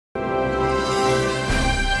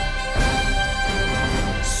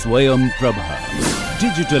SwayamPrabha.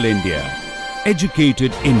 Digital India.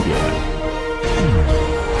 Educated India.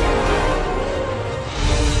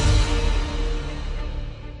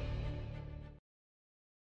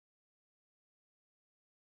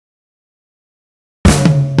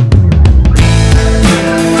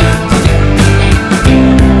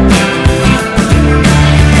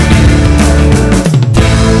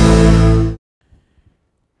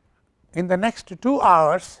 In the next 2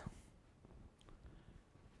 hours,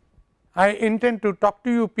 I intend to talk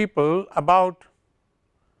to you people about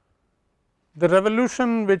the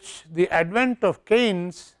revolution which the advent of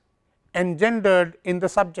Keynes engendered in the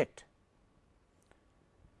subject.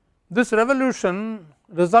 This revolution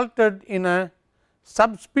resulted in a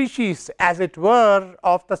subspecies, as it were,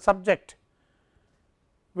 of the subject,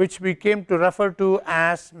 which we came to refer to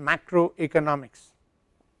as macroeconomics.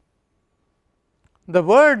 The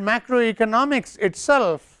word macroeconomics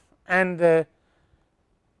itself and the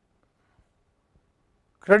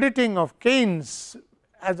crediting of Keynes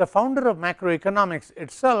as the founder of macroeconomics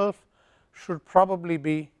itself should probably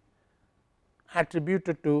be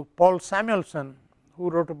attributed to Paul Samuelson,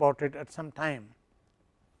 who wrote about it at some time.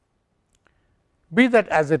 Be that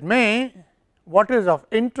as it may, what is of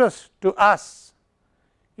interest to us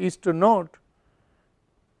is to note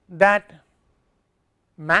that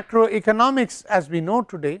macroeconomics as we know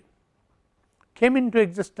today came into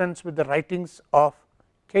existence with the writings of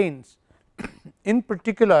Keynes, in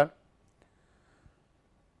particular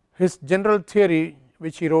his general theory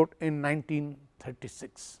which he wrote in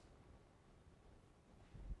 1936.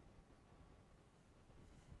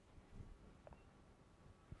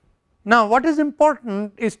 Now, what is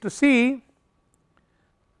important is to see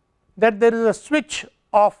that there is a switch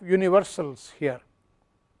of universals here.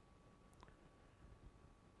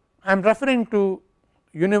 I am referring to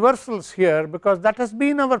universals here because that has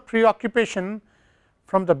been our preoccupation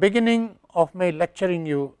from the beginning of my lecturing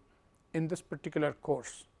you in this particular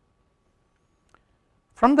course.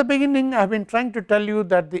 From the beginning, I have been trying to tell you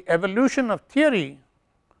that the evolution of theory,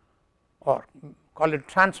 or call it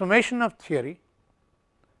transformation of theory,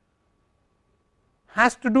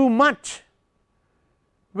 has to do much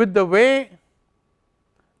with the way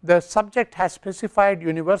the subject has specified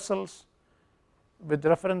universals with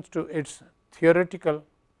reference to its theoretical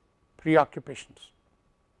preoccupations.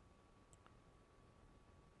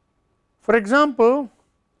 For example,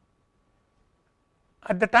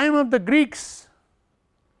 at the time of the Greeks,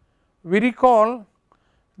 we recall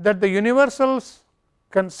that the universals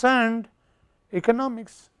concerned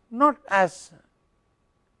economics not as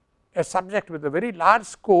a subject with a very large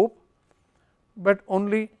scope, but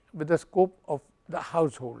only with the scope of the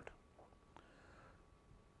household.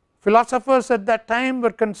 Philosophers at that time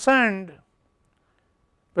were concerned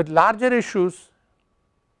with larger issues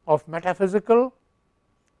of metaphysical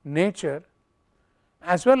nature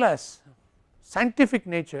as well as scientific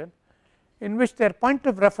nature, in which their point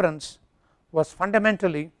of reference was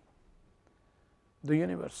fundamentally the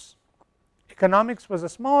universe. Economics was a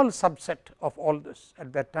small subset of all this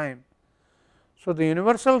at that time. So, the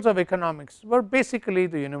universals of economics were basically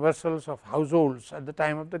the universals of households at the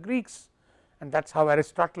time of the Greeks, and that is how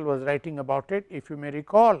Aristotle was writing about it, if you may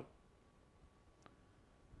recall.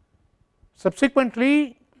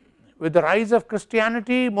 Subsequently, with the rise of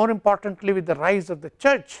Christianity, more importantly with the rise of the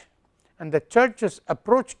church and the church's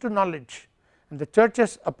approach to knowledge and the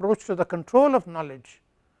church's approach to the control of knowledge,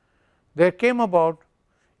 there came about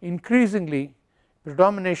increasingly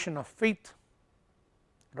predomination of faith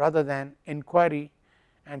rather than inquiry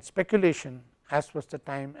and speculation, as was the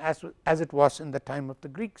time as it was in the time of the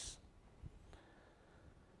Greeks.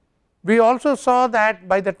 We also saw that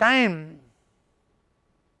by the time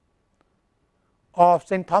of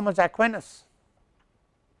St. Thomas Aquinas,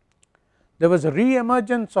 there was a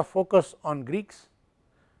re-emergence of focus on Greeks,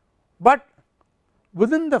 but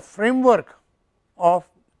within the framework of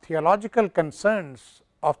theological concerns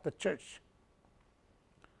of the church,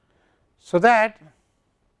 so that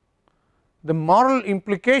the moral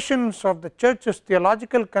implications of the church's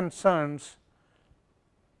theological concerns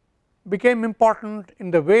became important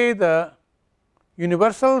in the way the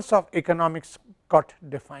universals of economics got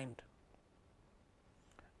defined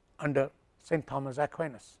under St. Thomas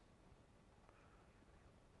Aquinas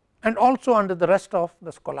and also under the rest of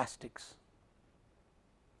the scholastics.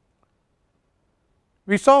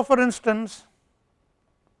 We saw, for instance,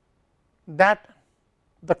 that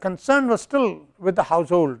the concern was still with the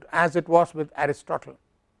household as it was with Aristotle.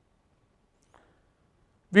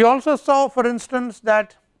 We also saw, for instance,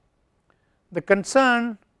 that the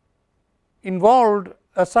concern involved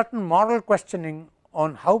a certain moral questioning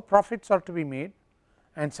on how profits are to be made,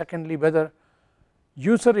 and secondly whether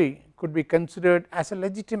usury could be considered as a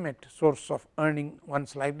legitimate source of earning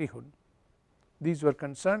one's livelihood. These were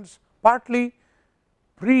concerns partly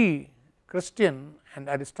pre-Christian and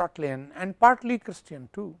Aristotelian and partly Christian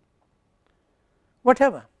too.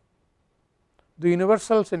 Whatever, the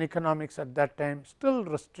universals in economics at that time still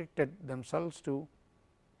restricted themselves to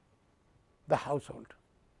the household.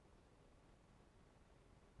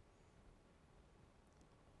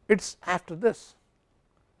 It is after this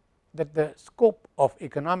that the scope of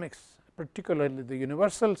economics, particularly the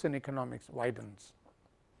universals in economics, widens.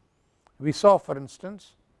 We saw, for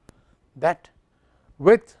instance, that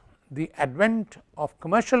with the advent of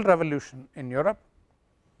commercial revolution in Europe,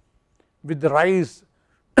 with the rise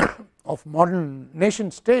of modern nation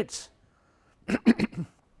states,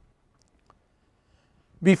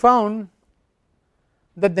 we found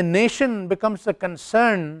that the nation becomes a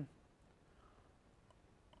concern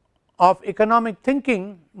of economic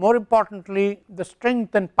thinking. More importantly, the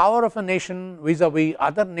strength and power of a nation vis-a-vis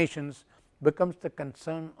other nations becomes the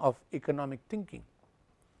concern of economic thinking.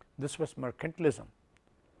 This was mercantilism,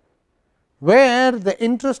 where the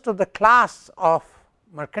interest of the class of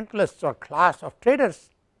mercantilists or class of traders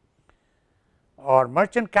or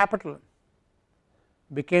merchant capital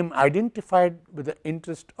became identified with the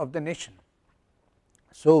interest of the nation.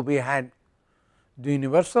 So, we had the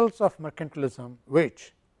universals of mercantilism,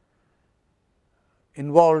 which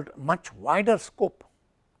involved much wider scope,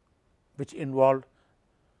 which involved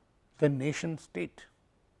the nation state,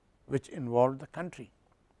 which involved the country.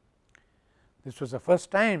 This was the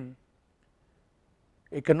first time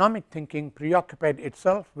economic thinking preoccupied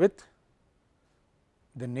itself with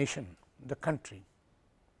the nation, the country.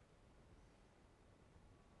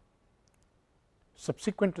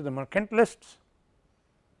 Subsequent to the mercantilists,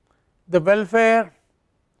 the welfare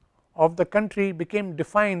of the country became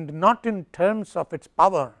defined not in terms of its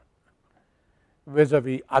power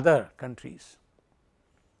vis-a-vis other countries.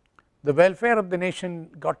 The welfare of the nation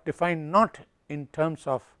got defined not in terms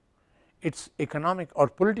of its economic or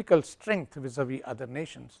political strength vis-a-vis other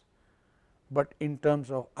nations, but in terms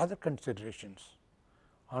of other considerations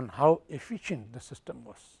on how efficient the system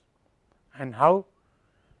was and how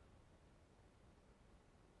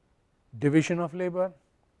division of labor,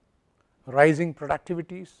 rising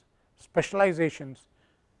productivities, specializations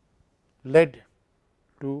led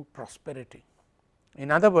to prosperity.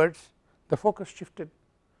 In other words, the focus shifted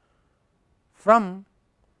from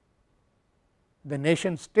the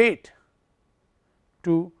nation state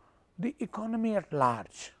to the economy at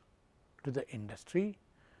large, to the industry,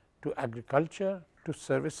 to agriculture, to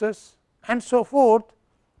services and so forth,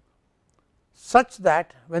 such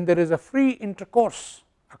that when there is a free intercourse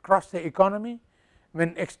across the economy,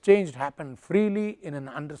 when exchange happened freely in an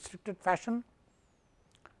unrestricted fashion,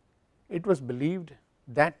 it was believed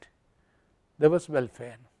that there was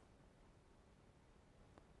welfare.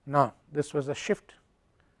 Now, this was a shift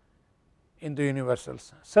in the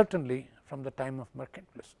universals, certainly from the time of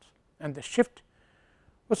mercantilists, and the shift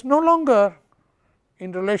was no longer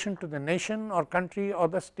in relation to the nation or country or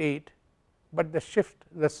the state, but the shift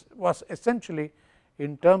was essentially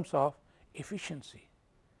in terms of efficiency.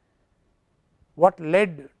 What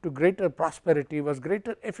led to greater prosperity was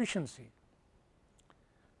greater efficiency.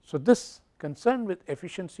 So, this concern with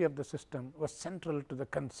efficiency of the system was central to the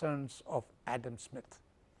concerns of Adam Smith.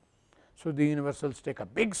 So, the universals take a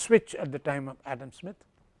big switch at the time of Adam Smith,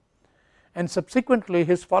 and subsequently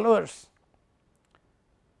his followers,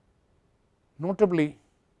 notably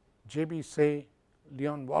J.B. Say,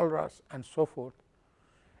 Leon Walras and so forth,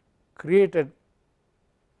 created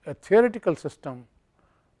a theoretical system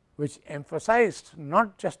which emphasized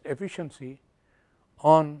not just efficiency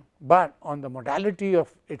but on the modality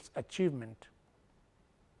of its achievement.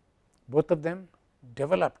 Both of them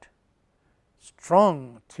developed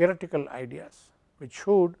strong theoretical ideas which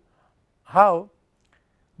showed how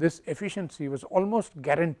this efficiency was almost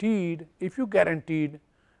guaranteed if you guaranteed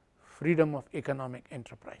freedom of economic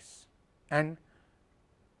enterprise and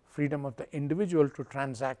freedom of the individual to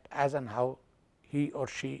transact as and how he or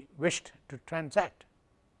she wished to transact.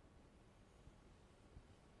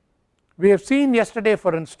 We have seen yesterday,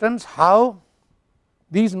 for instance, how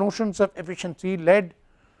these notions of efficiency led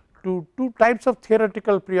to two types of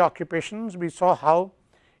theoretical preoccupations. We saw how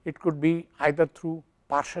it could be either through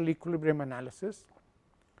partial equilibrium analysis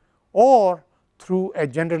or through a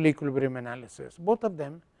general equilibrium analysis, both of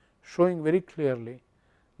them showing very clearly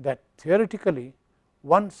that theoretically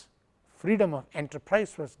once freedom of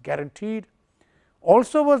enterprise was guaranteed,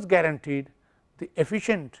 also was guaranteed the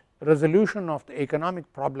efficient resolution of the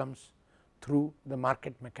economic problems through the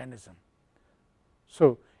market mechanism.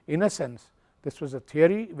 So, in a sense This was a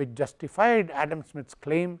theory which justified Adam Smith's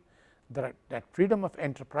claim that freedom of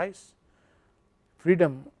enterprise,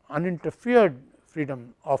 freedom, uninterfered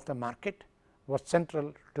freedom of the market was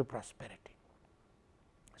central to prosperity.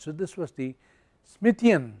 So, this was the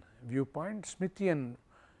Smithian viewpoint, Smithian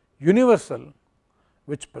universal,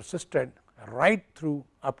 which persisted right through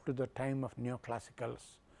up to the time of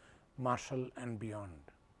neoclassicals, Marshall and beyond.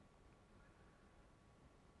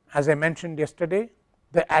 As I mentioned yesterday,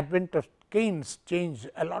 the advent of Keynes changed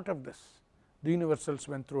a lot of this. The universals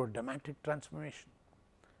went through a dramatic transformation,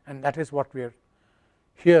 and that is what we are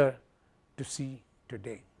here to see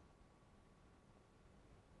today.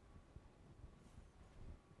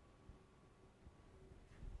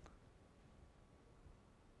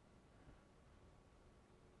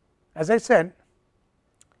 As I said,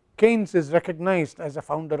 Keynes is recognized as a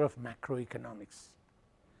founder of macroeconomics.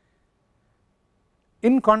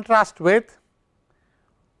 In contrast with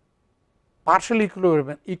partial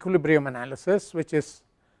equilibrium analysis, which is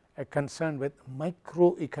a concern with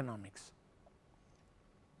microeconomics.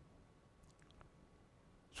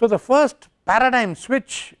 So, the first paradigm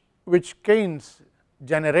switch which Keynes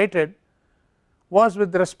generated was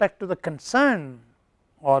with respect to the concern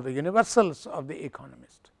or the universals of the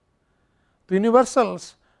economist. The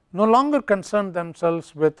universals no longer concerned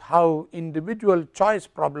themselves with how individual choice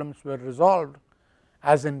problems were resolved,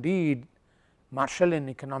 as indeed Marshallian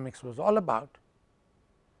economics was all about,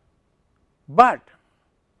 but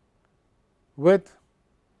with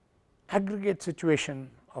aggregate situation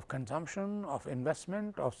of consumption, of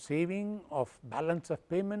investment, of saving, of balance of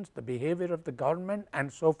payments, the behavior of the government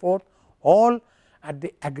and so forth, all at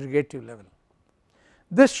the aggregative level.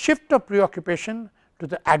 This shift of preoccupation to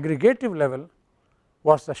the aggregative level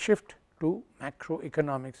was the shift to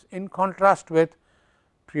macroeconomics, in contrast with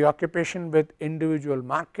preoccupation with individual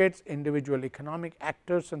markets, individual economic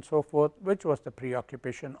actors and so forth, which was the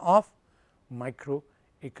preoccupation of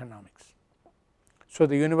microeconomics. So,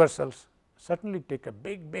 the universals certainly take a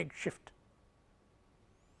big shift.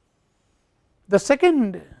 The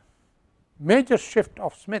second major shift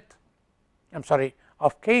of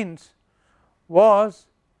of Keynes was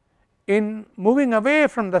in moving away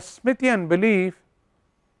from the Smithian belief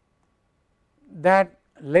that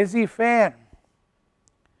laissez-faire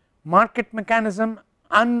market mechanism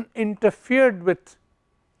uninterfered with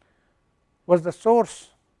was the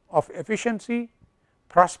source of efficiency,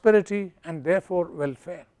 prosperity and therefore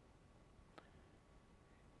welfare.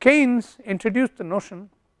 Keynes introduced the notion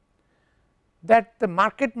that the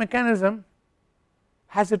market mechanism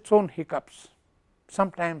has its own hiccups,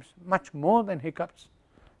 sometimes much more than hiccups,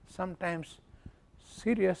 sometimes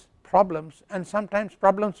serious problems and sometimes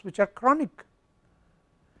problems which are chronic.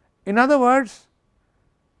 In other words,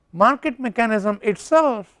 market mechanism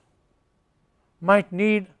itself might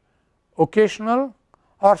need occasional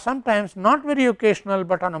or sometimes not very occasional,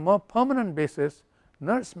 but on a more permanent basis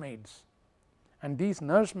nursemaids, and these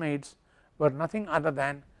nursemaids were nothing other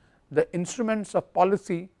than the instruments of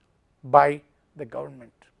policy by the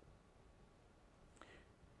government.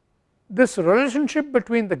 This relationship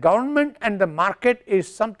between the government and the market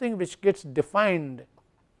is something which gets defined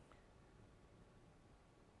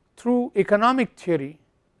through economic theory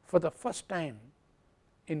for the first time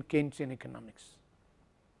in Keynesian economics.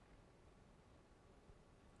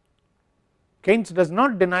 Keynes does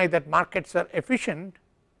not deny that markets are efficient,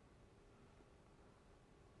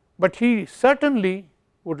 but he certainly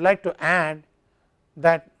would like to add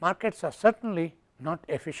that markets are certainly not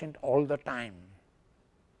efficient all the time,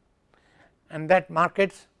 and that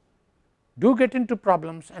markets do get into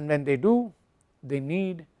problems, and when they do, they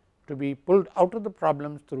need to be pulled out of the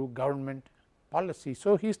problems through government policy.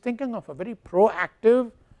 So, he is thinking of a very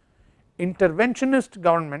proactive interventionist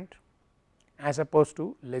government as opposed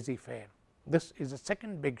to laissez-faire. This is a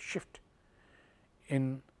second big shift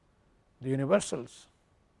in the universals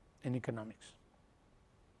in economics.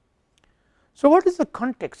 So, what is the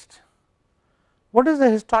context? What is the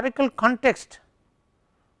historical context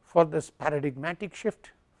for this paradigmatic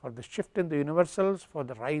shift, for the shift in the universals, for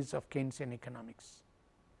the rise of Keynesian economics?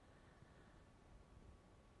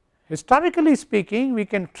 Historically speaking, we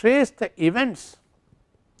can trace the events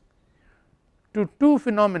to two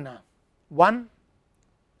phenomena. One,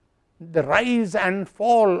 the rise and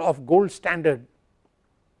fall of gold standard,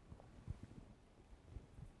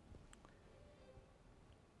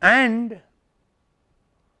 and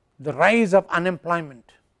the rise of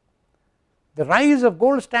unemployment. The rise of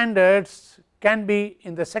gold standards can be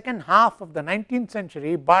in the second half of the 19th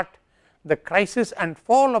century, but the crisis and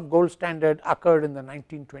fall of gold standard occurred in the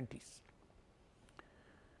 1920s,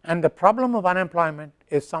 and the problem of unemployment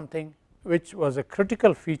is something which was a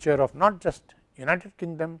critical feature of not just United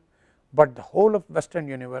Kingdom, but the whole of Western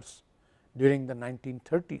universe during the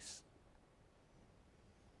 1930s.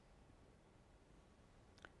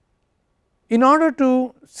 In order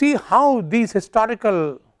to see how these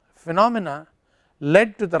historical phenomena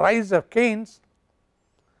led to the rise of Keynes,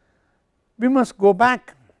 we must go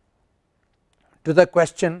back to the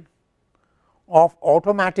question of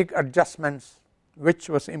automatic adjustments, which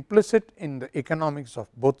was implicit in the economics of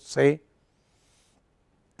both Say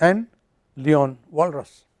and Leon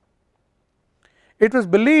Walras. It was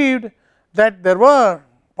believed that there were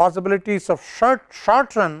possibilities of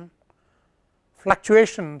short run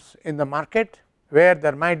fluctuations in the market, where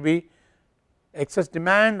there might be excess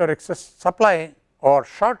demand or excess supply or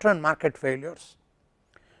short run market failures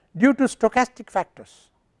due to stochastic factors,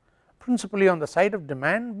 principally on the side of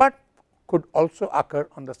demand, but could also occur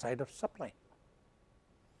on the side of supply.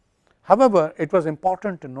 However, it was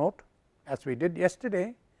important to note, as we did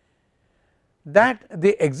yesterday, that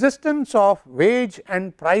the existence of wage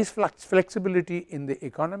and price flexibility in the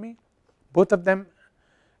economy, both of them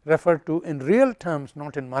referred to in real terms,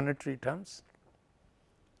 not in monetary terms.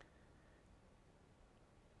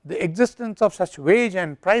 The existence of such wage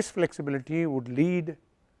and price flexibility would lead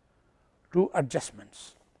to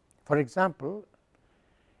adjustments. For example,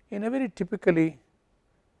 in a very typically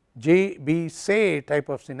J.B. Say type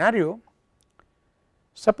of scenario,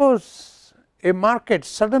 suppose a market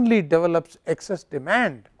suddenly develops excess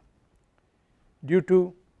demand due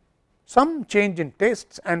to some change in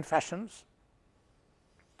tastes and fashions,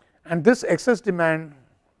 and this excess demand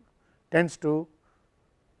tends to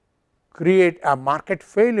create a market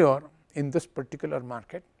failure in this particular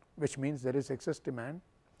market, which means there is excess demand,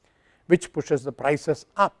 which pushes the prices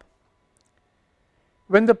up.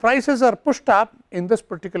 When the prices are pushed up in this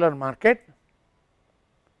particular market,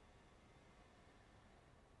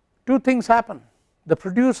 two things happen. The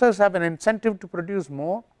producers have an incentive to produce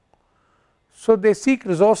more, so they seek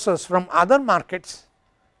resources from other markets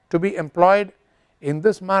to be employed in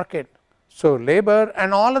this market. So, labor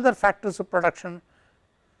and all other factors of production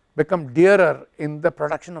become dearer in the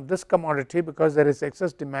production of this commodity, because there is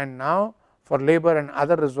excess demand now for labor and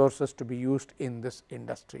other resources to be used in this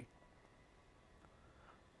industry.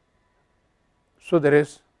 So, there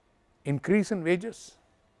is increase in wages,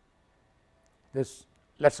 this,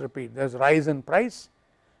 let us repeat, there is rise in price,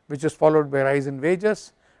 which is followed by rise in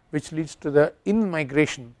wages, which leads to the in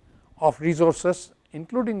migration of resources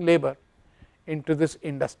including labor into this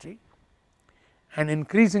industry, and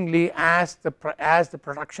increasingly as the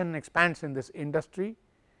production expands in this industry,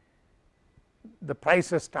 the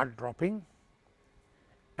prices start dropping,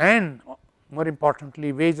 and more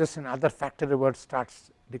importantly wages and other factor rewards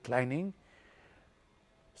starts declining,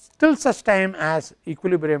 till such time as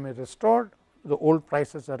equilibrium is restored, the old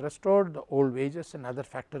prices are restored, the old wages and other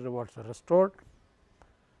factor rewards are restored.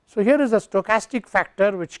 So, here is a stochastic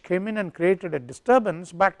factor which came in and created a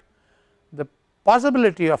disturbance, but the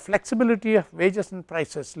possibility of flexibility of wages and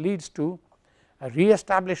prices leads to a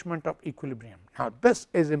re-establishment of equilibrium. Now, this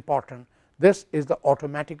is important, this is the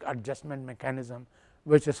automatic adjustment mechanism,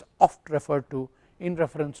 which is oft referred to in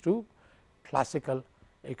reference to classical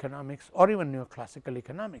economics or even neoclassical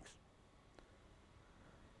economics.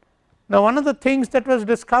 Now, one of the things that was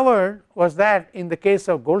discovered was that in the case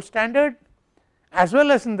of gold standard, as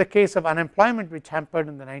well as in the case of unemployment, which hampered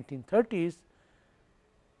in the 1930s,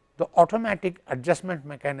 the automatic adjustment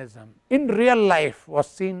mechanism in real life was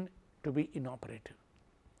seen to be inoperative.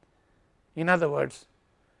 In other words,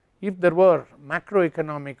 if there were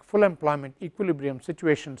macroeconomic full employment equilibrium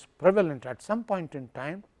situations prevalent at some point in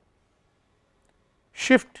time,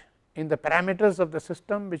 shift in the parameters of the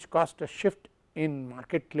system, which caused a shift in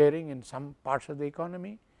market clearing in some parts of the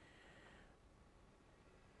economy,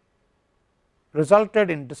 resulted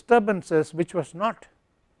in disturbances which was not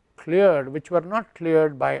cleared, which were not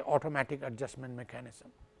cleared by automatic adjustment mechanism.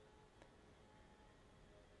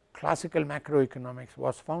 Classical macroeconomics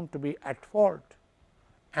was found to be at fault,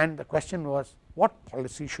 and the question was what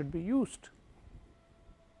policy should be used.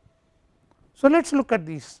 So, let us look at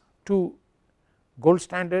these two, gold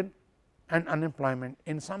standard and unemployment,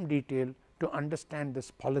 in some detail to understand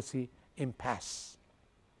this policy impasse.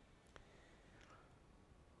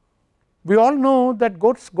 We all know that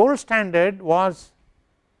gold standard was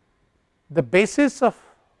the basis of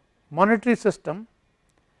monetary system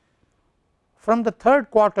from the third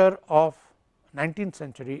quarter of 19th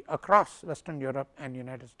century across Western Europe and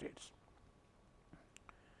United States.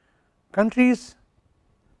 Countries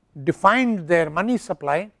defined their money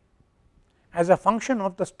supply as a function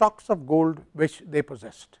of the stocks of gold which they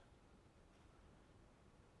possessed.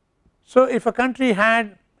 So, if a country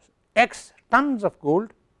had X tons of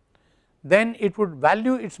gold, then it would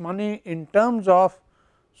value its money in terms of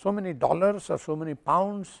so many dollars or so many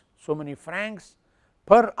pounds, so many francs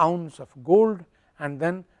per ounce of gold, and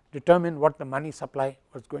then determine what the money supply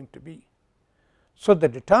was going to be. So, the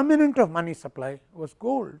determinant of money supply was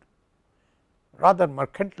gold, rather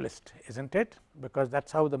mercantilist, is not it, because that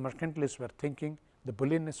is how the mercantilists were thinking, the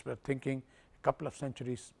bullionists were thinking a couple of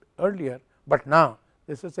centuries earlier, but now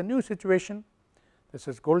this is a new situation. This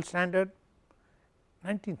is gold standard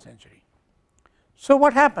 19th century. So,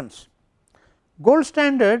 what happens? Gold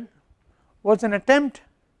standard was an attempt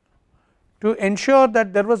to ensure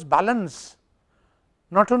that there was balance,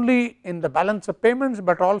 not only in the balance of payments,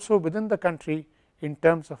 but also within the country in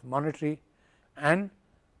terms of monetary and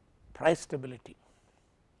price stability.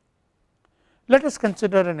 Let us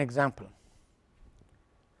consider an example,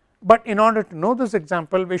 but in order to know this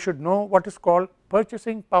example, we should know what is called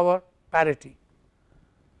purchasing power parity.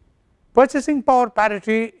 Purchasing power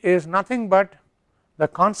parity is nothing but the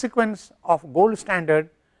consequence of gold standard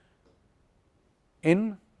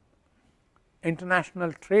in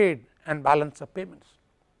international trade and balance of payments.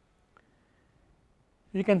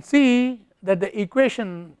 You can see that the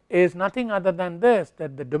equation is nothing other than this,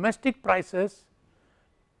 that the domestic prices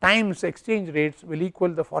times exchange rates will equal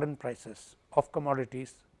the foreign prices of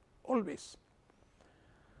commodities always.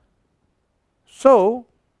 So,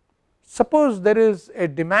 suppose there is a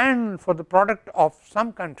demand for the product of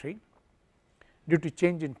some country due to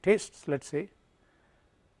change in tastes, let us say,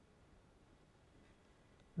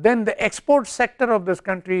 then the export sector of this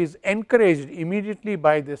country is encouraged immediately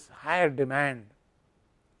by this higher demand,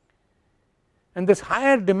 and this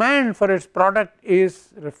higher demand for its product is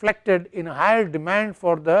reflected in a higher demand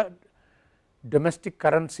for the domestic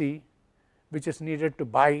currency which is needed to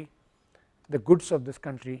buy the goods of this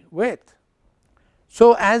country with.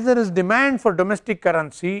 So, as there is demand for domestic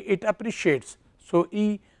currency, it appreciates. So,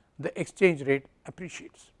 E, the exchange rate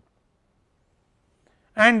appreciates,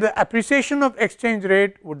 and the appreciation of exchange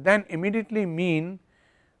rate would then immediately mean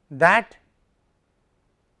that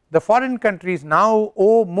the foreign countries now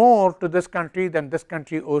owe more to this country than this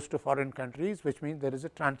country owes to foreign countries, which means there is a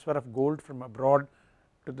transfer of gold from abroad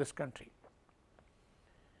to this country.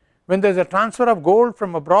 When there is a transfer of gold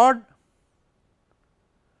from abroad,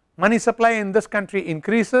 money supply in this country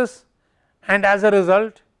increases, and as a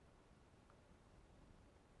result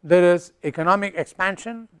there is economic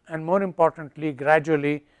expansion, and more importantly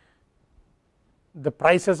gradually the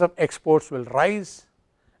prices of exports will rise,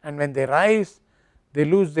 and when they rise they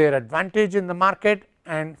lose their advantage in the market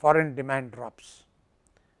and foreign demand drops.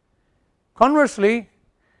 Conversely,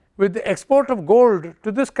 with the export of gold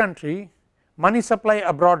to this country, money supply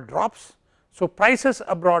abroad drops. So, prices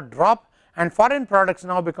abroad drop and foreign products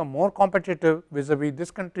now become more competitive vis-a-vis this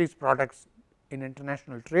country's products in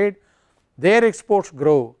international trade. Their exports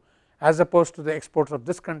grow as opposed to the exports of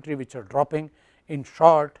this country which are dropping. In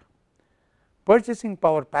short, purchasing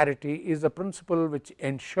power parity is a principle which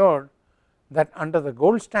ensured that under the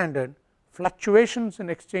gold standard fluctuations in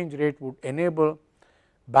exchange rate would enable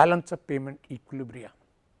balance of payment equilibria.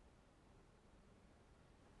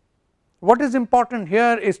 What is important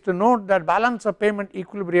here is to note that balance of payment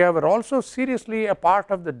equilibria were also seriously a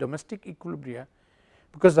part of the domestic equilibria,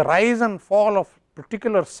 because the rise and fall of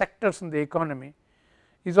particular sectors in the economy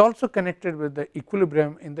is also connected with the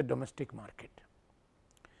equilibrium in the domestic market.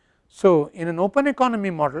 So, in an open economy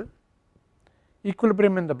model,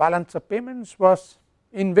 equilibrium in the balance of payments was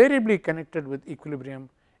invariably connected with equilibrium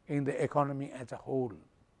in the economy as a whole.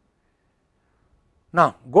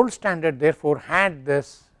 Now, gold standard therefore had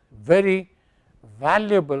this very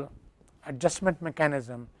valuable adjustment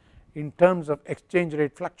mechanism in terms of exchange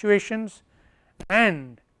rate fluctuations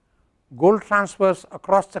and gold transfers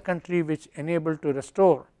across the country, which enabled to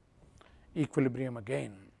restore equilibrium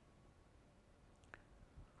again.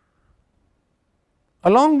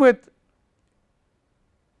 Along with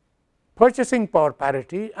purchasing power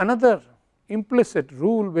parity, another implicit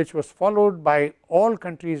rule which was followed by all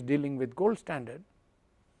countries dealing with gold standard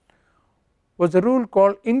was a rule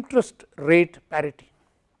called interest rate parity,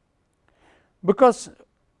 because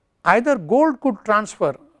either gold could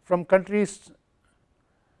transfer from countries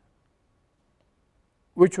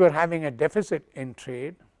which were having a deficit in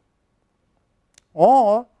trade,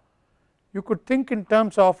 or you could think in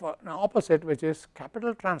terms of an opposite, which is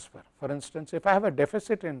capital transfer. For instance, if I have a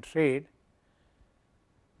deficit in trade,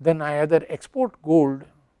 then I either export gold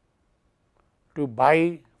to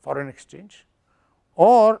buy foreign exchange,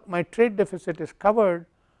 or my trade deficit is covered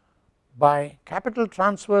by capital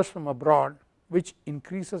transfers from abroad, which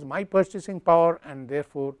increases my purchasing power and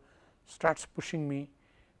therefore starts pushing me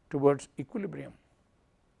towards equilibrium.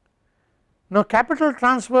 Now, capital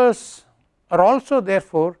transfers are also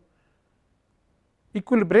therefore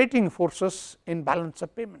equilibrating forces in balance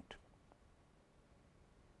of payment.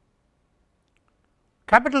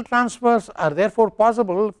 Capital transfers are therefore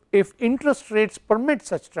possible if interest rates permit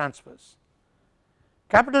such transfers.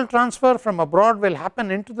 Capital transfer from abroad will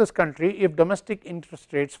happen into this country if domestic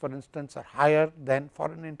interest rates, for instance, are higher than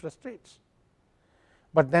foreign interest rates.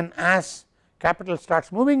 But then as capital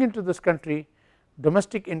starts moving into this country,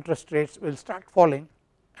 domestic interest rates will start falling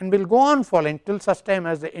and will go on falling till such time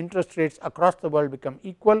as the interest rates across the world become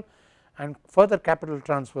equal and further capital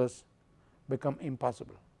transfers become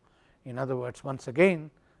impossible. In other words, once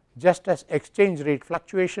again, just as exchange rate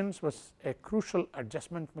fluctuations was a crucial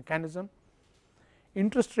adjustment mechanism,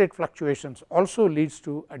 interest rate fluctuations also leads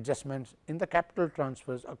to adjustments in the capital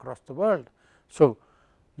transfers across the world. So,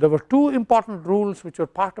 there were two important rules which were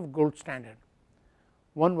part of gold standard.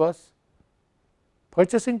 One was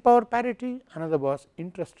purchasing power parity, another was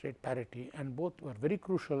interest rate parity, and both were very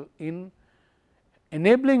crucial in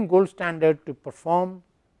enabling gold standard to perform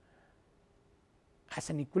as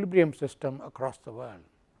an equilibrium system across the world.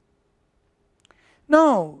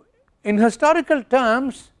 Now, in historical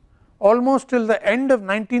terms, almost till the end of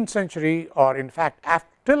 19th century, or in fact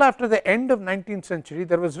till after the end of 19th century,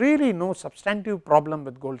 there was really no substantive problem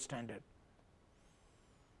with gold standard.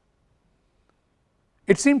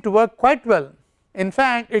 It seemed to work quite well. In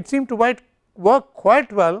fact, it seemed to work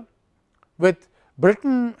quite well with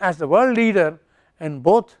Britain as the world leader in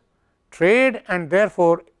both trade and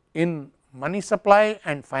therefore in money supply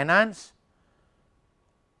and finance.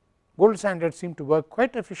 Gold standard seemed to work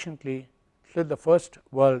quite efficiently till the First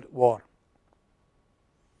World War.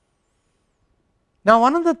 Now,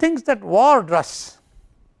 one of the things that war does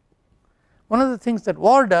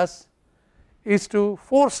is to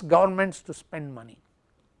force governments to spend money.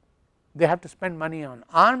 They have to spend money on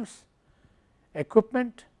arms,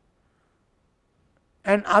 equipment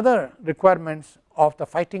and other requirements of the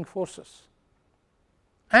fighting forces,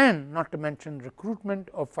 and not to mention recruitment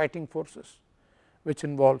of fighting forces, which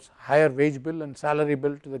involves higher wage bill and salary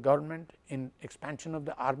bill to the government, in expansion of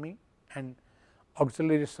the army and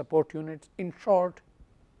auxiliary support units. In short,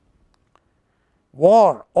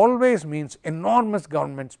 war always means enormous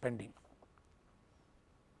government spending.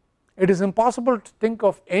 It is impossible to think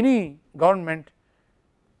of any government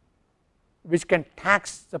which can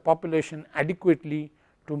tax the population adequately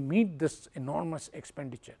to meet this enormous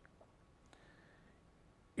expenditure.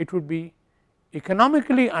 It would be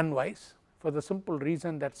economically unwise, for the simple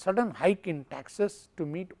reason that sudden hike in taxes to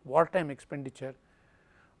meet wartime expenditure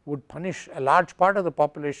would punish a large part of the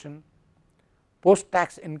population. Post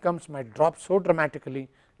tax incomes might drop so dramatically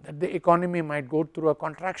that the economy might go through a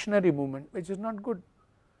contractionary movement, which is not good.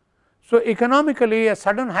 So, economically a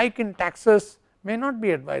sudden hike in taxes may not be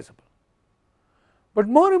advisable, but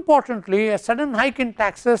more importantly a sudden hike in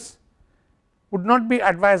taxes would not be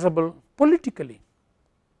advisable politically.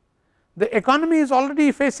 The economy is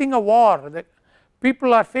already facing a war, the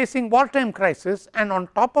people are facing wartime crisis, and on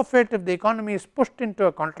top of it, if the economy is pushed into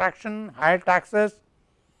a contraction, higher taxes,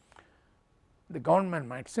 the government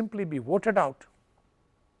might simply be voted out.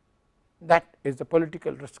 That is the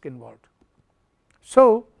political risk involved.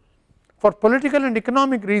 So, for political and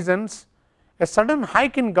economic reasons, a sudden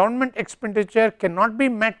hike in government expenditure cannot be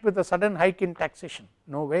met with a sudden hike in taxation,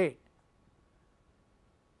 no way.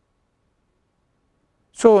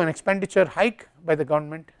 So, an expenditure hike by the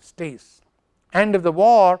government stays, and if the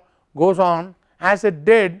war goes on as it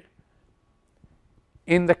did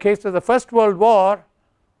in the case of the First World War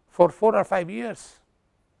for 4 or 5 years,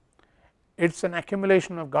 it is an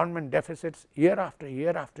accumulation of government deficits year after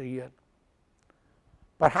year after year,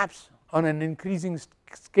 perhaps on an increasing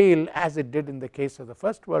scale as it did in the case of the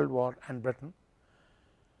First World War and Britain,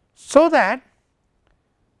 so that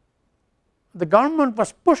the government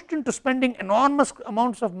was pushed into spending enormous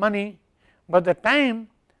amounts of money. By the time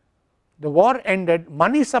the war ended,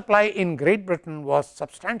 money supply in Great Britain was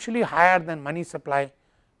substantially higher than money supply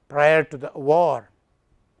prior to the war.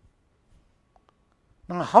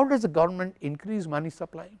 Now, how does the government increase money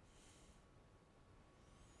supply?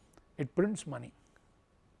 It prints money.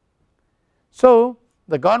 So,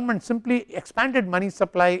 the government simply expanded money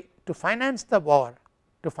supply to finance the war,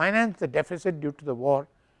 to finance the deficit due to the war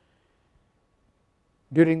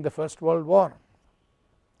during the First World War.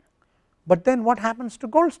 But then what happens to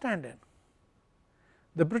gold standard?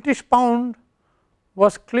 The British pound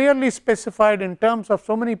was clearly specified in terms of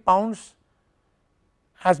so many pounds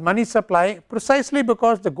as money supply, precisely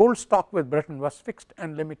because the gold stock with Britain was fixed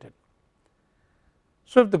and limited.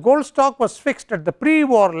 So, if the gold stock was fixed at the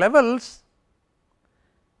pre-war levels,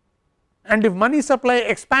 and if money supply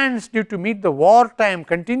expands due to meet the wartime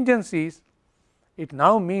contingencies, it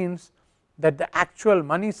now means that the actual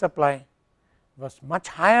money supply was much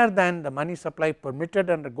higher than the money supply permitted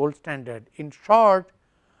under gold standard. In short,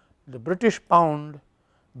 the British pound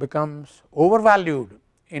becomes overvalued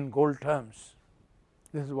in gold terms.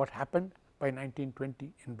 This is what happened by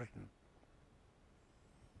 1920 in Britain.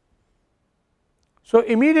 So,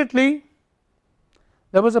 immediately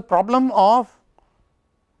there was a problem of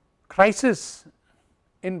crisis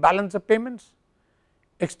in balance of payments,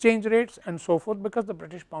 exchange rates and so forth, because the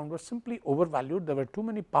British pound was simply overvalued. There were too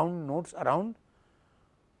many pound notes around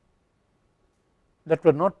that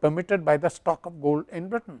were not permitted by the stock of gold in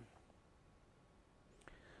Britain.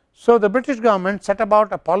 So, the British government set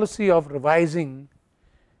about a policy of revising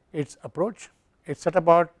its approach. It set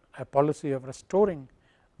about a policy of restoring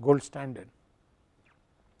gold standard.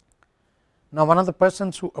 Now, one of the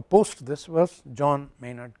persons who opposed this was John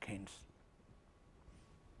Maynard Keynes.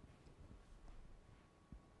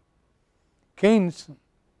 Keynes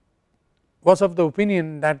was of the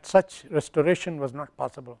opinion that such restoration was not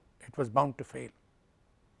possible, it was bound to fail,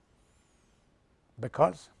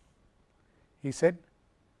 because he said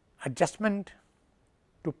adjustment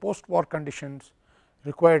to post war conditions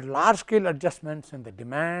required large scale adjustments in the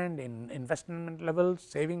demand, in investment levels,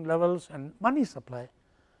 saving levels and money supply.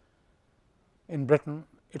 In Britain,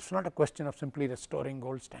 it is not a question of simply restoring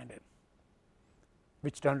gold standard,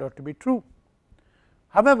 which turned out to be true.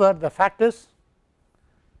 However, the fact is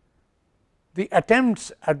the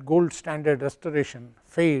attempts at gold standard restoration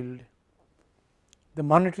failed. The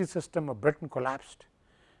monetary system of Britain collapsed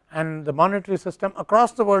and the monetary system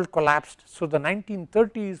across the world collapsed. So, the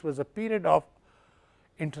 1930s was a period of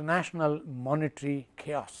international monetary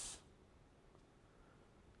chaos.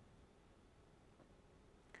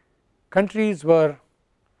 Countries were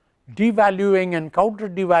devaluing and counter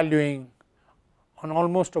devaluing on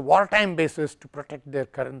almost a wartime basis to protect their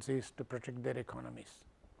currencies, to protect their economies.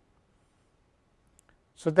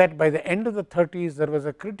 So, that by the end of the 30s there was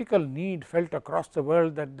a critical need felt across the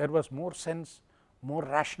world that there was more sense, more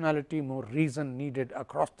rationality, more reason needed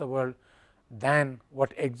across the world than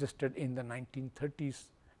what existed in the 1930s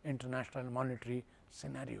international monetary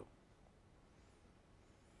scenario.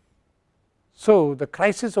 So, the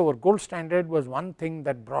crisis over gold standard was one thing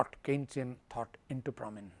that brought Keynesian thought into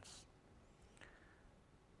prominence.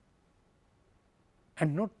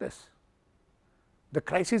 And note this, the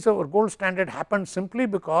crisis over gold standard happened simply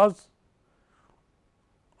because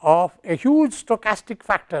of a huge stochastic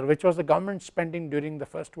factor, which was the government spending during the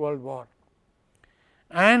First World War.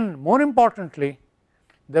 And more importantly,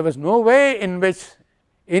 there was no way in which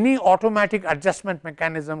any automatic adjustment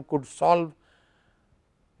mechanism could solve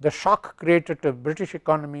the shock created to the British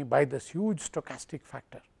economy by this huge stochastic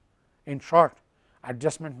factor. In short,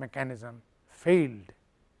 adjustment mechanism failed.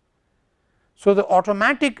 So, the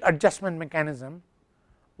automatic adjustment mechanism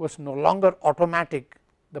was no longer automatic.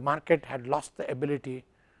 The market had lost the ability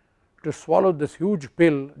to swallow this huge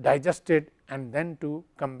pill, digest it and then to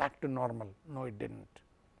come back to normal. No, it did not.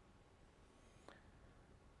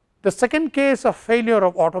 The second case of failure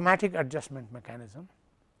of automatic adjustment mechanism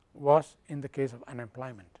was in the case of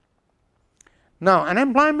unemployment. Now,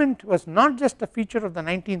 unemployment was not just a feature of the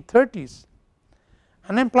 1930s,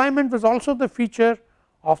 unemployment was also the feature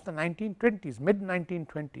of the 1920s, mid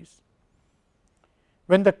 1920s,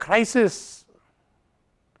 when the crisis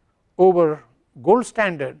over gold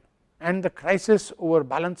standard and the crisis over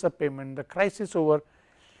balance of payment, the crisis over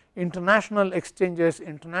international exchanges,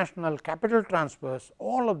 international capital transfers,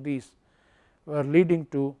 all of these were leading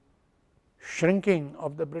to shrinking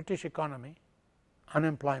of the British economy,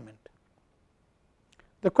 unemployment.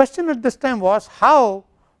 The question at this time was, how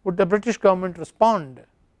would the British government respond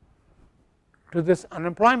to this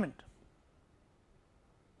unemployment?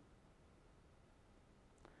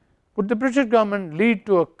 Would the British government lead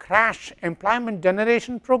to a crash employment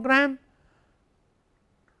generation program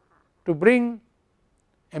to bring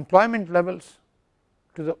employment levels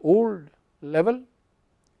to the old level,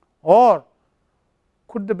 or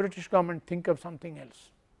could the British government think of something else?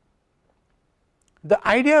 The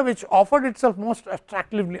idea which offered itself most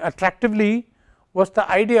attractively was the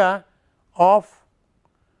idea of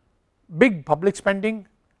big public spending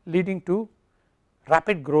leading to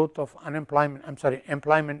rapid growth of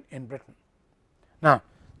employment in Britain. Now,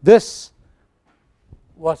 this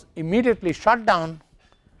was immediately shut down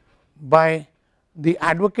by the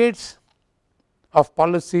advocates of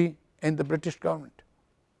policy in the British government.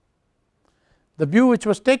 The view which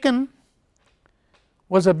was taken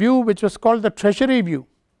was a view which was called the treasury view,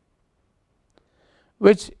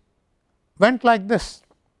 which went like this: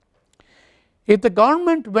 If the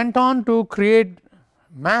government went on to create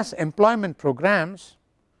mass employment programs,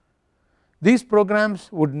 these programs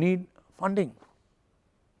would need funding,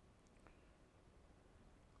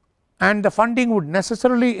 and the funding would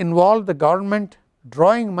necessarily involve the government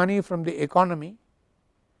drawing money from the economy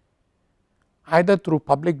either through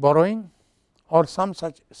public borrowing or some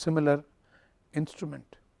such similar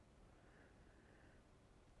instrument.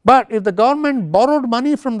 But if the government borrowed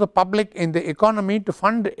money from the public in the economy to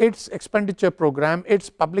fund its expenditure program, its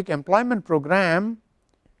public employment program,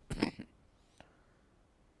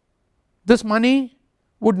 this money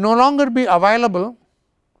would no longer be available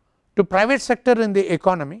to private sector in the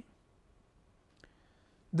economy.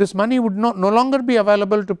 This money would no longer be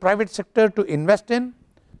available to private sector to invest in.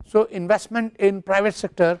 So, investment in private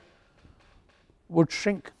sector would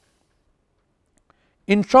shrink.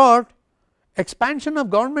 In short, expansion of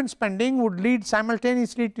government spending would lead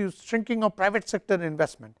simultaneously to shrinking of private sector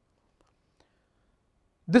investment.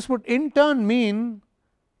 This would in turn mean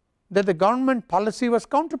that the government policy was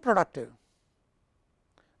counterproductive.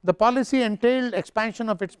 The policy entailed expansion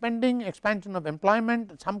of its spending, expansion of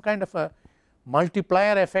employment, some kind of a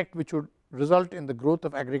multiplier effect which would result in the growth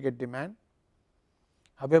of aggregate demand.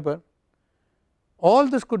 However, all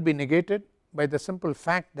this could be negated by the simple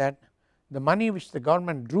fact that the money which the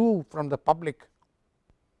government drew from the public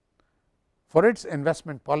for its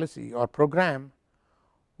investment policy or program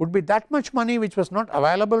would be that much money which was not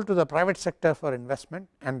available to the private sector for investment,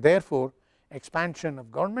 and therefore, expansion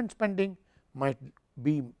of government spending might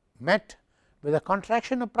be met with a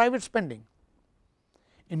contraction of private spending.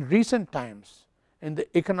 In recent times, in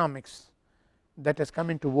the economics that has come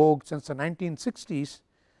into vogue since the 1960s,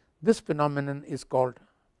 this phenomenon is called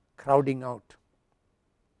crowding out.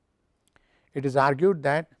 It is argued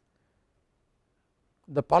that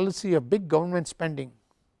the policy of big government spending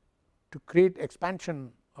to create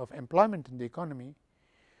expansion of employment in the economy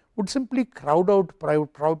would simply crowd out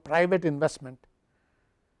private investment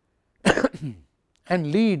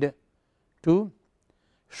and lead to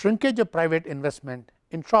shrinkage of private investment.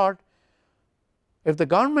 In short, if the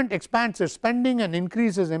government expands its spending and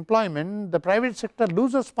increases employment, the private sector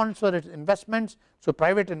loses funds for its investments. So,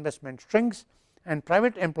 private investment shrinks and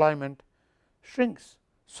private employment shrinks.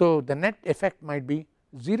 So, the net effect might be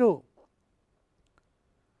 0,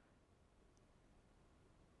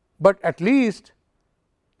 but at least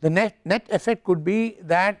the net effect could be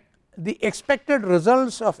that the expected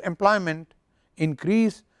results of employment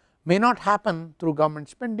increase may not happen through government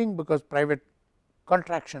spending, because private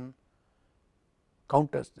contraction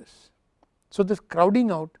counters this. So, this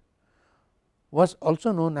crowding out was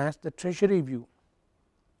also known as the treasury view,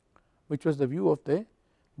 which was the view of the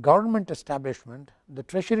government establishment, the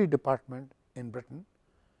treasury department in Britain,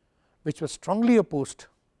 which was strongly opposed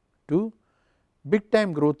to big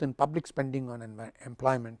time growth in public spending on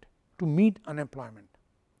employment to meet unemployment.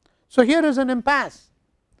 So, here is an impasse.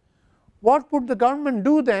 What would the government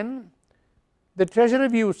do then? The treasury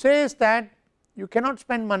view says that you cannot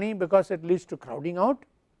spend money because it leads to crowding out.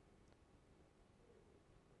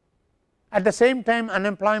 At the same time,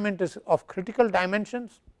 unemployment is of critical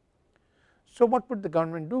dimensions. So, what would the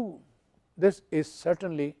government do? This is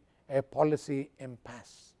certainly a policy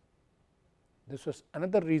impasse. This was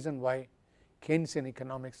another reason why Keynesian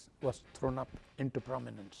economics was thrown up into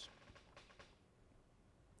prominence.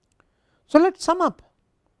 So, let us sum up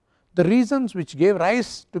the reasons which gave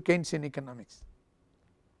rise to Keynesian economics.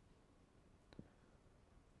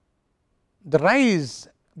 The rise,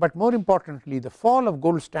 but more importantly the fall of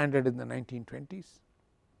gold standard in the 1920s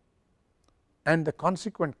and the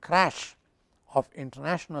consequent crash of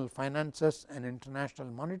international finances and international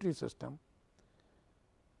monetary system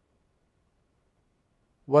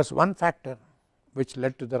was one factor which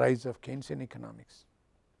led to the rise of Keynesian economics.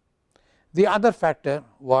 The other factor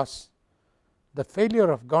was the failure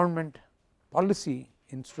of government policy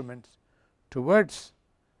instruments towards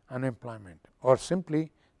unemployment, or simply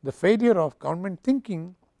the failure of government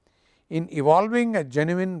thinking in evolving a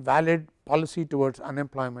genuine valid policy towards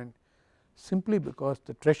unemployment, simply because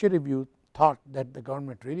the treasury view thought that the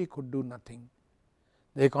government really could do nothing.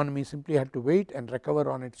 The economy simply had to wait and recover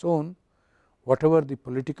on its own, whatever the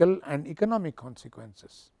political and economic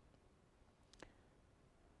consequences.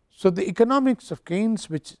 So, the economics of Keynes,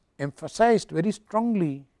 which emphasized very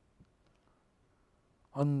strongly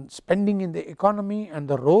on spending in the economy and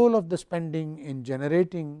the role of the spending in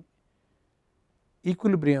generating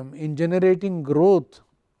equilibrium, in generating growth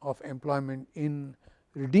of employment, in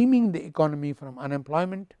redeeming the economy from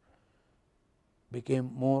unemployment,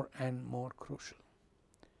 became more and more crucial.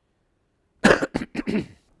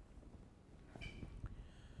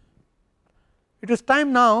 It is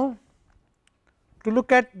time now to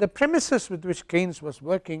look at the premises with which Keynes was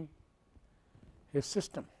working his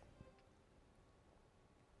system.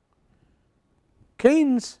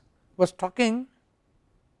 Keynes was talking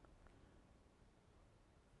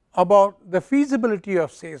about the feasibility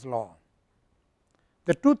of Say's law.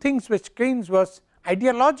 The two things which Keynes was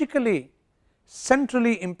ideologically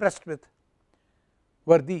centrally impressed with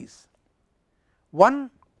were these: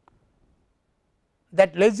 one,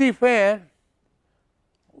 that laissez-faire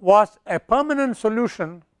was a permanent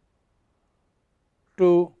solution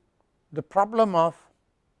to the problem of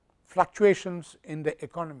fluctuations in the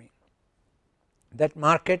economy, that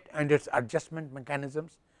market and its adjustment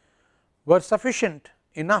mechanisms were sufficient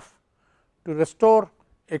enough to restore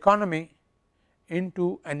economy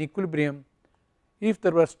into an equilibrium if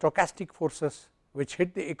there were stochastic forces which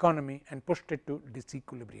hit the economy and pushed it to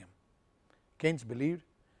disequilibrium. Keynes believed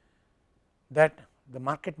that the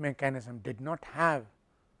market mechanism did not have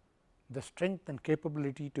the strength and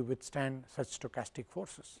capability to withstand such stochastic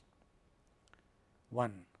forces.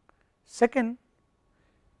 One. Second,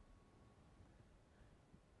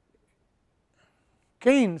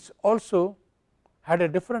 Keynes also had a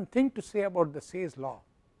different thing to say about the Say's law.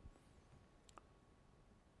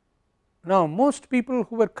 Now, most people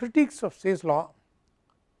who were critics of Say's law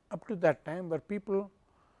up to that time were people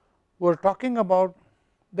who were talking about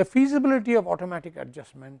the feasibility of automatic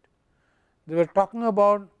adjustment. They were talking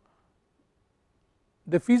about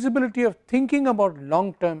the feasibility of thinking about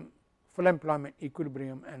long term full employment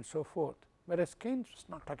equilibrium and so forth, whereas Keynes was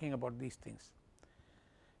not talking about these things.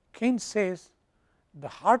 Keynes says the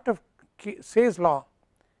heart of Say's law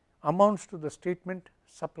amounts to the statement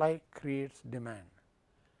supply creates demand.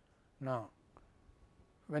 Now,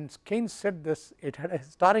 when Keynes said this, it had a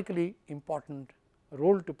historically important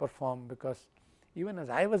role to perform, because even as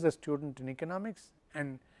I was a student in economics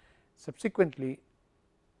and subsequently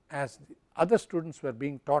as other students were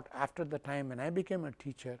being taught after the time when I became a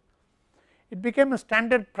teacher, it became a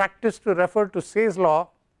standard practice to refer to Say's law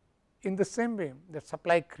in the same way, that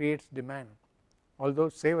supply creates demand. Although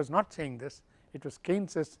Say was not saying this, it was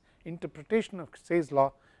Keynes's interpretation of Say's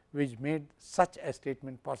law which made such a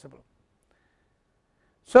statement possible.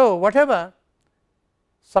 So, whatever,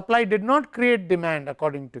 supply did not create demand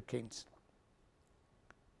according to Keynes.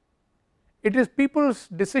 It is people's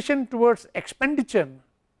decision towards expenditure.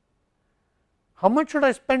 How much should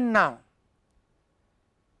I spend now?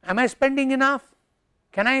 Am I spending enough?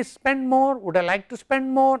 Can I spend more? Would I like to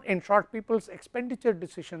spend more? In short, people's expenditure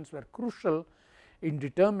decisions were crucial in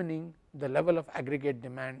determining the level of aggregate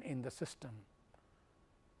demand in the system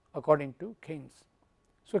according to Keynes.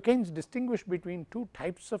 So, Keynes distinguished between two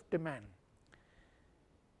types of demand.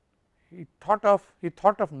 He thought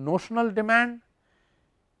of notional demand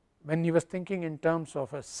when he was thinking in terms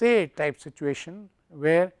of a Say type situation,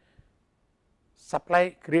 where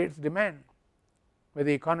supply creates demand, where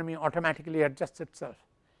the economy automatically adjusts itself.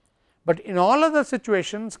 But in all other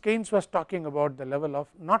situations, Keynes was talking about the level of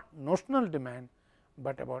not notional demand,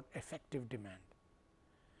 but about effective demand.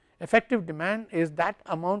 Effective demand is that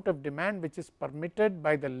amount of demand which is permitted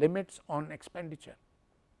by the limits on expenditure.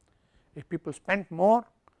 If people spent more,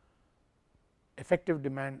 effective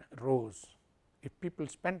demand rose. If people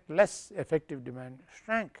spent less, effective demand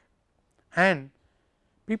shrank, and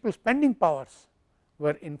people's spending powers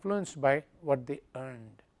were influenced by what they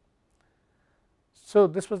earned. So,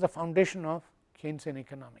 this was the foundation of Keynesian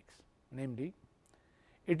economics, namely,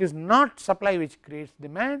 it is not supply which creates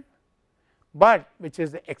demand, but which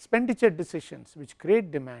is the expenditure decisions which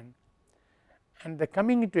create demand, and the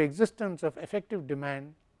coming into existence of effective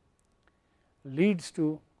demand leads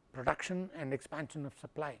to production and expansion of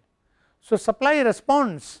supply. So, supply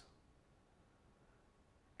responds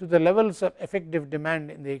to the levels of effective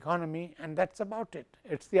demand in the economy, and that is about it.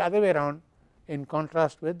 It is the other way around, in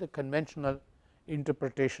contrast with the conventional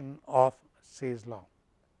interpretation of Say's law.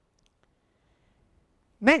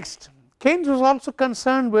 Next, Keynes was also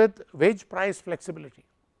concerned with wage price flexibility.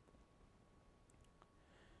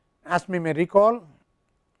 As we may recall,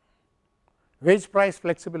 wage price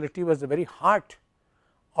flexibility was the very heart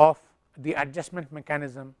of the adjustment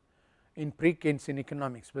mechanism in pre-Keynesian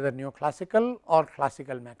economics, whether neoclassical or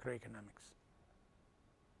classical macroeconomics.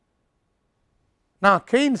 Now,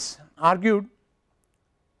 Keynes argued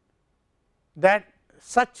that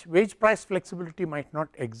such wage price flexibility might not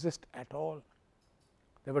exist at all.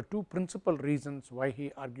 There were two principal reasons why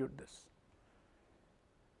he argued this.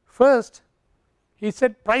 First, he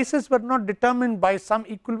said prices were not determined by some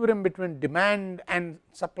equilibrium between demand and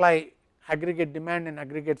supply, aggregate demand and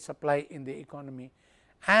aggregate supply in the economy,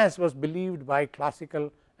 as was believed by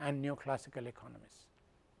classical and neoclassical economists.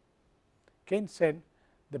 Keynes said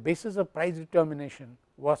the basis of price determination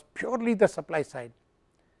was purely the supply side.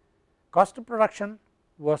 Cost of production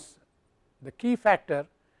was the key factor,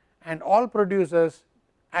 and all producers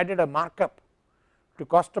added a markup to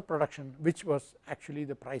cost of production, which was actually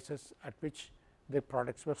the prices at which their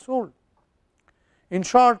products were sold. In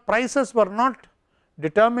short, prices were not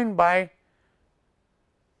determined by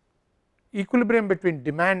equilibrium between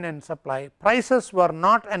demand and supply. Prices were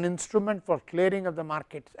not an instrument for clearing of the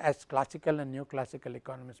markets as classical and neoclassical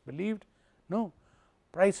economists believed. No,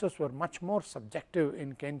 prices were much more subjective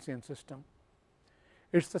in Keynesian system.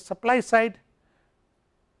 It is the supply side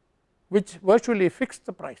which virtually fixed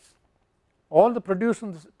the price. All the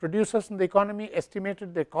producers in the economy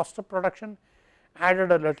estimated their cost of production,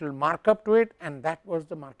 added a little markup to it, and that was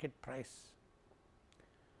the market price.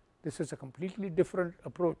 This is a completely different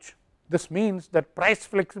approach. This means that price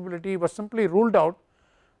flexibility was simply ruled out,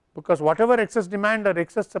 because whatever excess demand or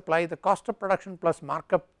excess supply, the cost of production plus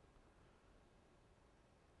markup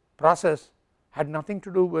process had nothing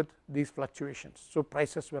to do with these fluctuations. So,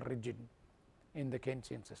 prices were rigid in the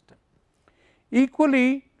Keynesian system.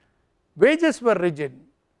 Equally, wages were rigid,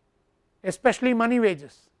 especially money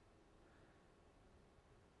wages.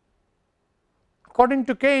 According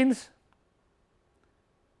to Keynes,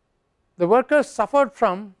 the workers suffered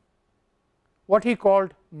from what he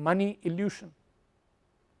called money illusion.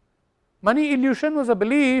 Money illusion was a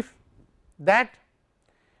belief that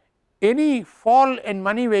any fall in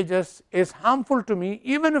money wages is harmful to me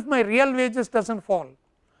even if my real wages does not fall.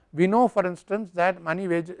 We know, for instance, that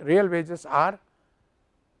real wages are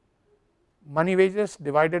money wages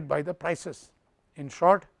divided by the prices. In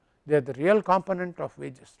short, they are the real component of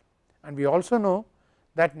wages, and we also know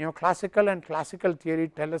that neoclassical and classical theory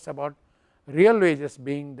tell us about real wages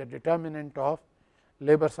being the determinant of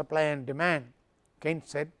labor supply and demand. Keynes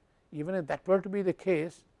said, even if that were to be the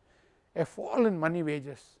case, a fall in money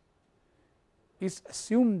wages is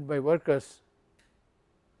assumed by workers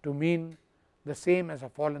to mean the same as a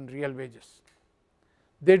fall in real wages.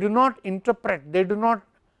 They do not interpret, they do not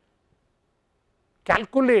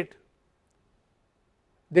calculate,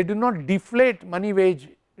 they do not deflate money wage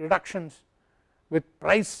reductions with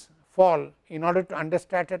price fall in order to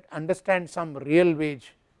understand some real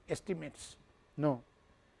wage estimates. No,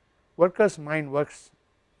 workers' mind works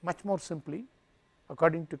much more simply.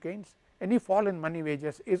 According to Keynes, any fall in money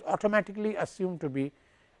wages is automatically assumed to be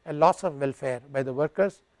a loss of welfare by the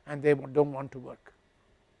workers, and they do not want to work.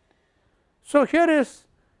 So, here is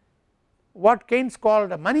what Keynes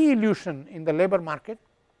called a money illusion in the labor market.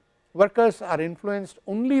 Workers are influenced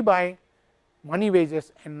only by money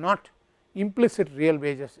wages and not implicit real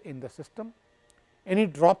wages in the system. Any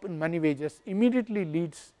drop in money wages immediately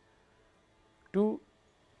leads to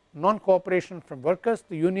non cooperation from workers.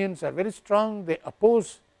 The unions are very strong, they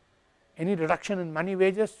oppose any reduction in money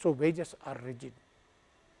wages. So, wages are rigid.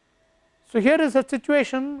 So, here is a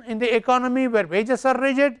situation in the economy where wages are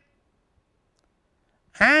rigid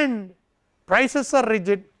and prices are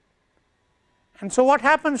rigid, and so what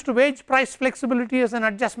happens to wage price flexibility as an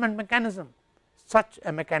adjustment mechanism? Such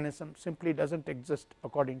a mechanism simply does not exist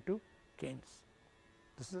according to Keynes.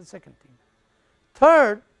 This is the second thing.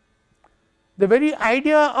 Third, the very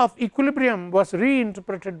idea of equilibrium was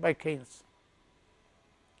reinterpreted by Keynes.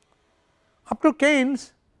 Up to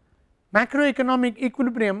Keynes, macroeconomic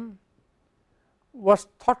equilibrium was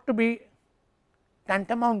thought to be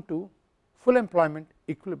tantamount to full employment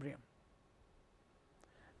equilibrium.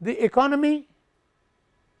 The economy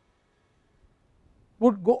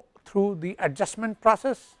would go through the adjustment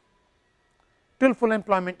process till full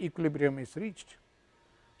employment equilibrium is reached.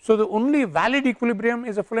 So, the only valid equilibrium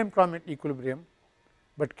is a full employment equilibrium,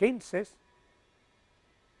 but Keynes says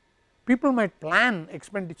people might plan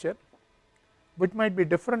expenditure which might be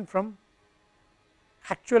different from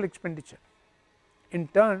actual expenditure. In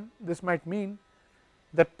turn, this might mean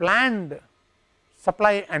that planned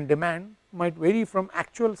supply and demand might vary from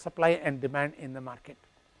actual supply and demand in the market.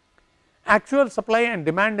 Actual supply and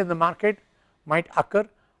demand in the market might occur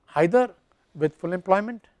either with full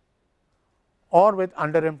employment or with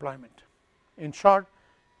underemployment. In short,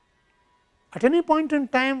 at any point in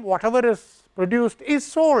time, whatever is produced is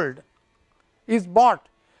sold, is bought.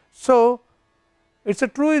 So, it is a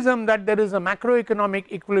truism that there is a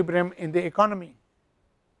macroeconomic equilibrium in the economy,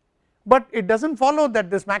 but it does not follow that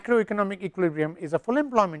this macroeconomic equilibrium is a full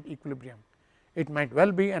employment equilibrium. It might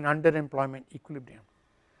well be an underemployment equilibrium.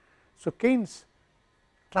 So, Keynes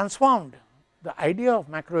transformed the idea of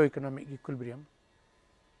macroeconomic equilibrium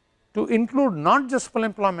to include not just full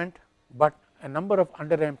employment, but a number of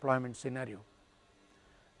underemployment scenario.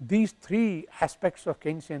 These three aspects of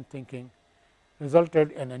Keynesian thinking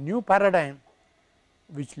resulted in a new paradigm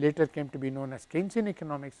which later came to be known as Keynesian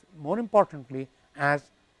economics, more importantly as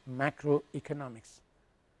macroeconomics.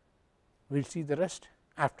 We will see the rest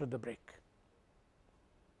after the break.